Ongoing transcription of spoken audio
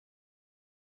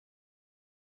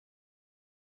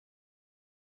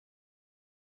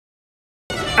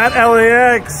at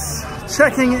LAX,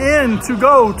 checking in to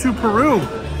go to Peru.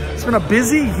 It's been a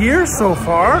busy year so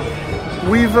far.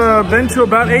 We've been to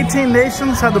about 18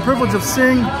 nations, had the privilege of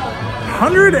seeing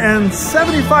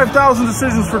 175,000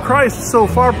 decisions for Christ so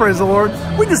far, praise the Lord.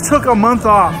 We just took a month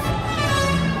off.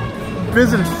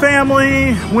 Visited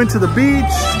family, went to the beach,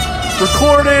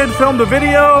 recorded, filmed a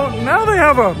video. Now they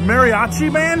have a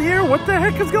mariachi band here. What the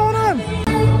heck is going on?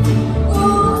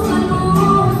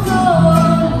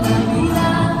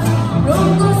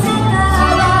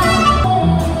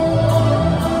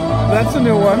 That's a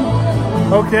new one.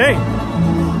 Okay.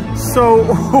 So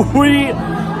we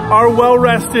are well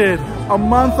rested. A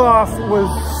month off was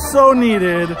so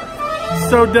needed,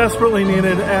 so desperately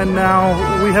needed, and now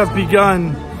we have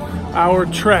begun our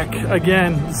trek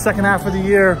again, the second half of the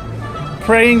year,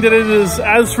 praying that it is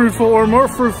as fruitful or more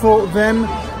fruitful than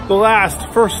the last.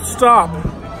 First stop,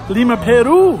 Lima,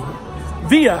 Peru,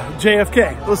 via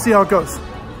JFK. Let's see how it goes.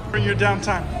 During your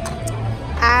downtime,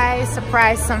 I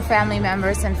surprised some family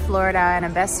members in Florida and a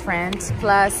best friend.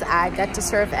 Plus, I got to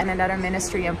serve in another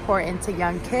ministry important to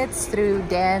young kids through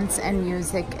dance and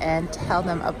music and tell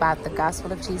them about the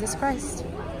gospel of Jesus Christ.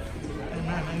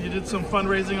 Amen. And you did some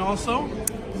fundraising also?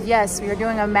 Yes, we are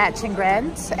doing a matching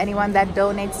grant. Anyone that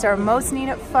donates to our most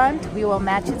needed fund, we will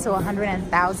match it to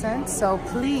 100,000. So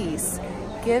please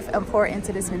give important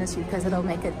to this ministry because it'll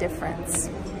make a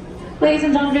difference. Ladies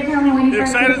and gentlemen, if you're only waiting You for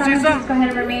excited, us, Zisa? go ahead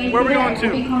and remain. Where are we going to?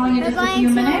 We'll be calling you just a few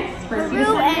minutes for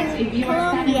Peru and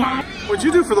Colombia. What'd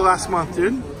you do for the last month,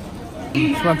 dude?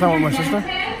 Spent time with my sister.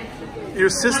 Your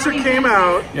sister came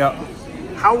out. Yeah.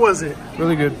 How was it?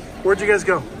 Really good. Where'd you guys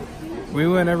go? We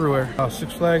went everywhere.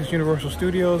 Six Flags, Universal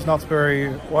Studios, Knott's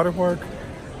Berry Water Park,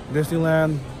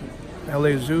 Disneyland,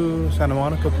 LA Zoo, Santa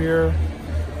Monica Pier,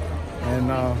 and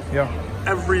yeah.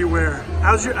 Everywhere.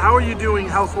 How are you doing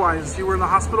health-wise? You were in the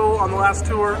hospital on the last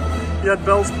tour. You had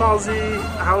Bell's palsy.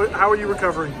 How are you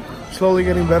recovering? Slowly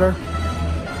getting better.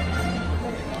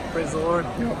 Praise the Lord.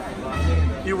 Yep.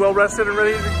 You well rested and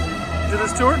ready to do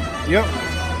this tour? Yep.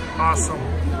 Awesome.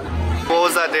 What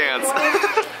was that dance?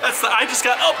 I just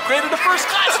got upgraded to first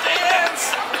class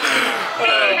dance.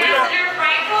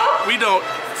 We don't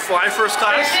fly first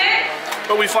class.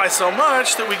 But we fly so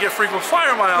much that we get frequent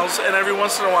flyer miles, and every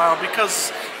once in a while,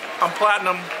 because I'm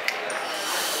platinum,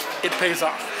 it pays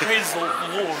off. Praise the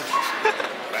Lord.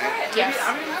 Yes.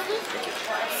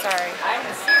 Sorry.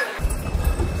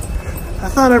 I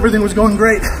thought everything was going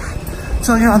great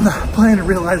until I got on the plane and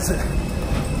realized that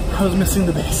I was missing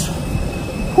the base.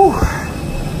 Whew.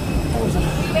 That was a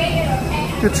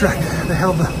good trek. They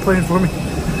held the plane for me.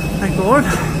 Thank the Lord.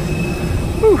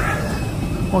 Whew.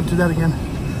 Won't do that again.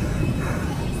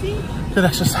 Good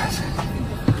exercise.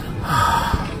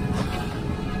 Oh,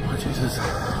 Jesus.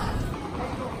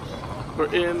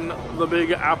 We're in the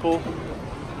Big Apple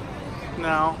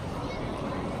now.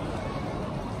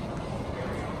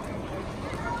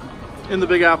 In the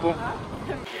Big Apple.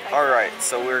 All right,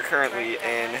 so we're currently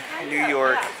in New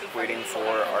York, waiting for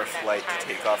our flight to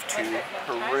take off to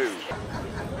Peru.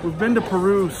 We've been to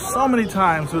Peru so many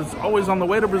times. It's always on the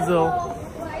way to Brazil.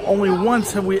 Only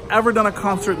once have we ever done a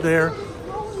concert there,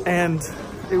 and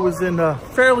it was in a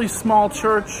fairly small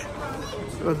church.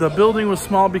 The building was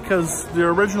small because the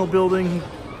original building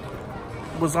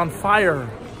was on fire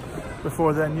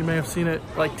before then. You may have seen it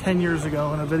like 10 years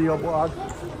ago in a video blog.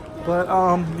 But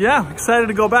yeah, excited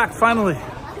to go back finally.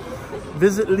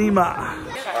 Visit Lima.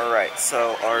 All right,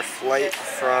 so our flight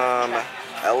from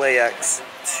LAX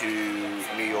to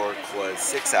New York was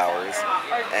 6 hours,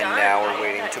 and now we're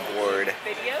waiting to board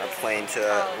a plane to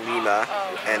Lima,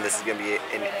 and this is going to be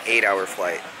an 8-hour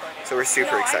flight. So we're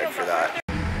super excited for that.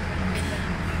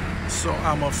 So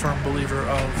I'm a firm believer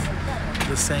of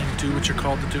the saying, do what you're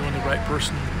called to do, and the right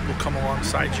person will come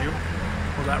alongside you.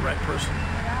 Well, that right person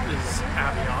is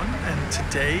Avion, and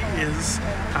today is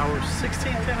our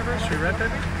 16th anniversary, right,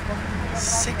 baby?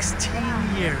 16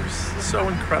 years. So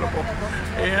incredible.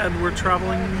 And we're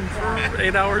traveling for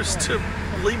 8 hours to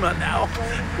Lima now.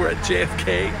 We're at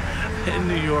JFK in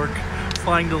New York,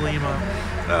 flying to Lima.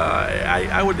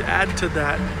 I would add to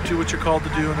that, do what you're called to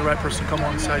do and the right person come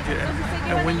alongside you.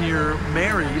 And when you're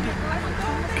married,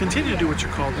 continue to do what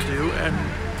you're called to do, and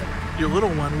your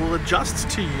little one will adjust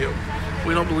to you.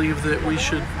 We don't believe that we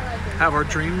should have our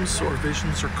dreams or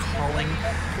visions or calling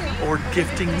or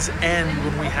giftings end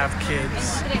when we have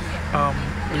kids.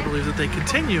 We believe that they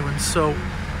continue, and so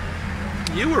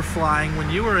you were flying when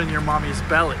you were in your mommy's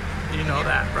belly. You know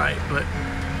that, right? But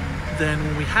then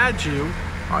when we had you,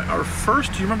 our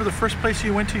first, do you remember the first place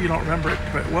you went to? You don't remember it,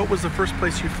 but what was the first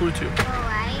place you flew to?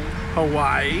 Hawaii.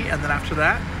 Hawaii, and then after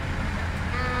that?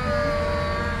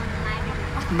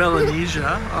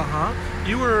 Melanesia,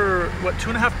 You were, what,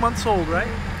 2.5 months old, right?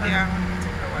 Yeah.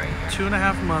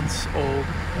 2.5 months old.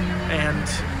 And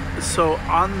so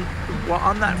on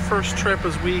that first trip,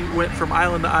 as we went from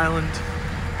island to island,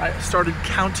 I started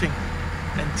counting.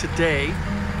 And today,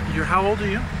 how old are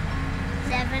you?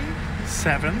 7.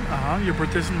 7, your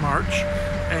birthday's in March.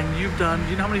 And you've done, do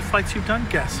you know how many flights you've done?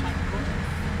 Guess.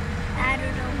 I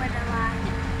don't know what a lot.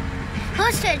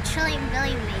 Close to a trillion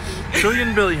billion, maybe.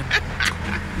 Trillion billion.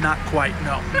 Not quite,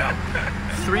 no.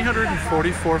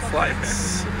 344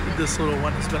 flights this little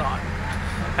one has been on.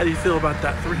 How do you feel about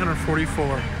that? 344. I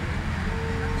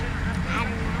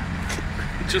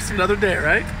don't know. Just another day,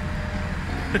 right?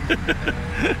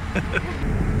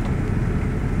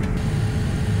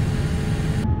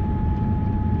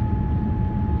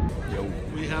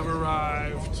 We have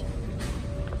arrived.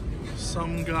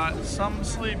 Some got some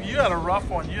sleep. You had a rough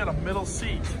one. You had a middle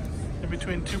seat in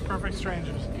between two perfect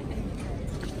strangers.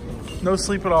 No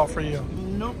sleep at all for you.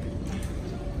 Nope.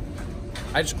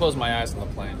 I just close my eyes on the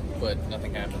plane, but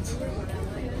nothing happens.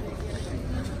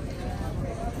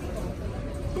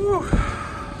 Whew.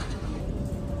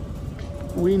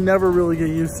 We never really get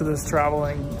used to this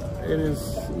traveling. It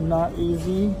is not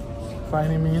easy by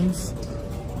any means,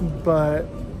 but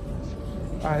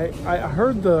I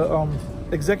heard the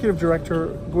executive director,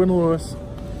 Gwyn Lewis,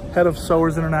 head of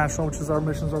Sowers International, which is our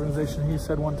missions organization, he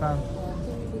said one time,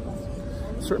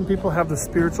 certain people have the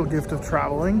spiritual gift of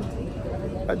traveling.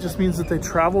 That just means that they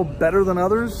travel better than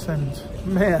others, and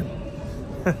man,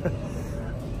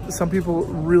 some people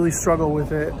really struggle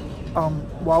with it.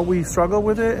 While we struggle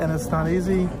with it, and it's not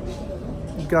easy,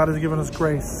 God has given us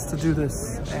grace to do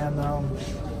this. And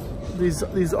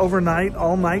these overnight,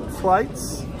 all-night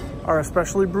flights are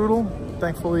especially brutal.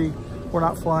 Thankfully, we're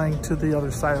not flying to the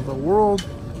other side of the world,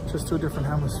 just to a different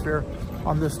hemisphere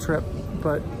on this trip.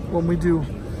 But when we do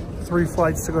 3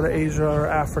 flights to go to Asia or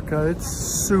Africa, it's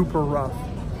super rough.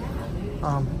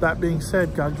 That being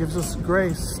said, God gives us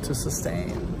grace to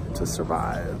sustain, to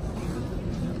survive.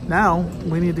 Now,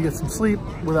 we need to get some sleep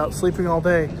without sleeping all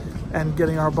day and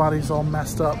getting our bodies all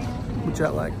messed up with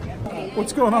jet lag.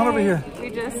 What's going on over here? We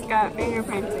just got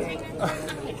fingerprinted.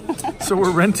 So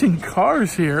we're renting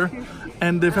cars here,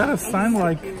 and they've had us sign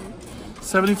like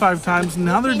 75 times.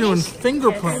 Now they're doing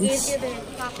fingerprints.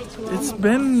 It's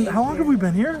been, how long have we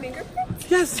been here?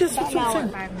 Yes, that's what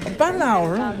I'm saying. About an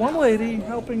hour. One lady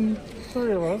helping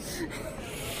 3 of us.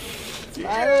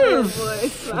 Yes.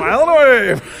 Smile and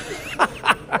wave.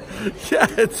 Yeah,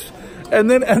 and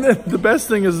then the best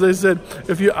thing is they said,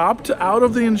 if you opt out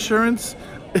of the insurance,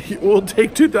 we'll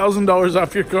take $2,000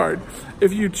 off your card.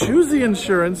 If you choose the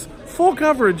insurance, full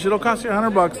coverage, it'll cost you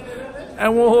 $100,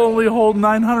 and we'll only hold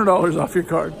 $900 off your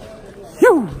card.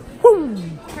 Whew. Woo.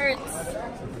 Hurts.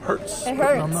 Hurts. It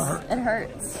hurts. No, I'm not hurt. It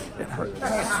hurts. It hurts. It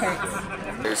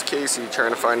hurts. There's Casey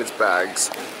trying to find his bags.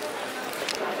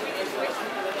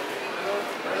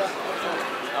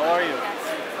 How are you?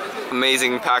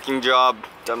 Amazing packing job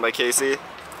done by Casey.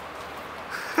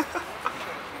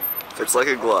 Fits like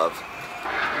a glove.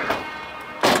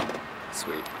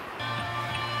 Sweet.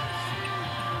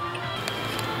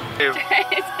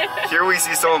 Here we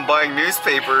see someone buying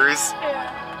newspapers.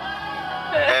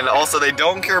 And also they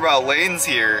don't care about lanes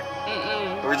here.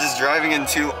 We're just driving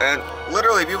into, and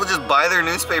literally people just buy their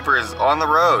newspapers on the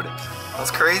road.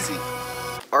 That's crazy.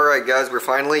 Alright guys, we're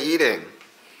finally eating.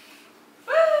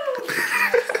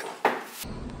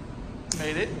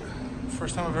 Made it.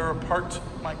 First time I've ever parked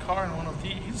my car in one of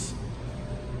these.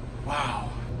 Wow.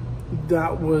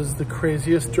 That was the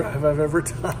craziest drive I've ever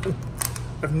done.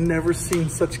 I've never seen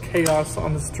such chaos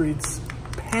on the streets.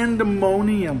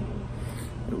 Pandemonium.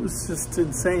 It was just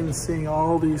insane seeing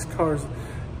all these cars.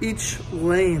 Each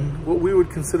lane, what we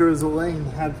would consider as a lane,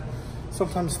 had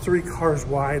sometimes 3 cars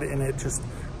wide in it, just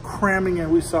cramming in.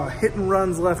 We saw hit and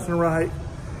runs left and right.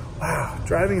 Wow,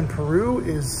 driving in Peru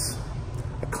is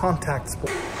a contact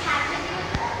sport.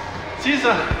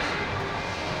 Caesar!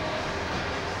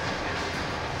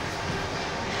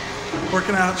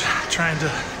 Working out, trying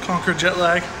to conquer jet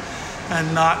lag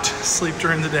and not sleep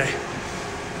during the day.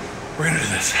 We're gonna do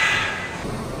this.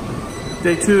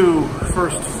 Day 2,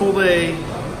 first full day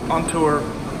on tour,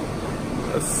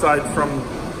 aside from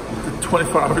the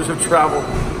 24 hours of travel.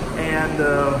 And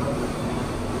the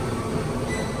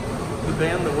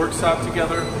band that works out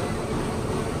together,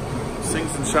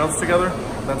 sings and shouts together,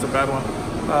 that's a bad one.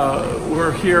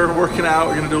 We're here working out,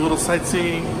 we're gonna do a little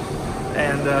sightseeing,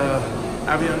 and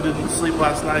Avion didn't sleep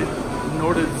last night,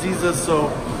 nor did Ziza,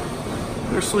 so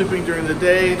they're sleeping during the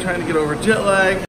day, trying to get over jet lag.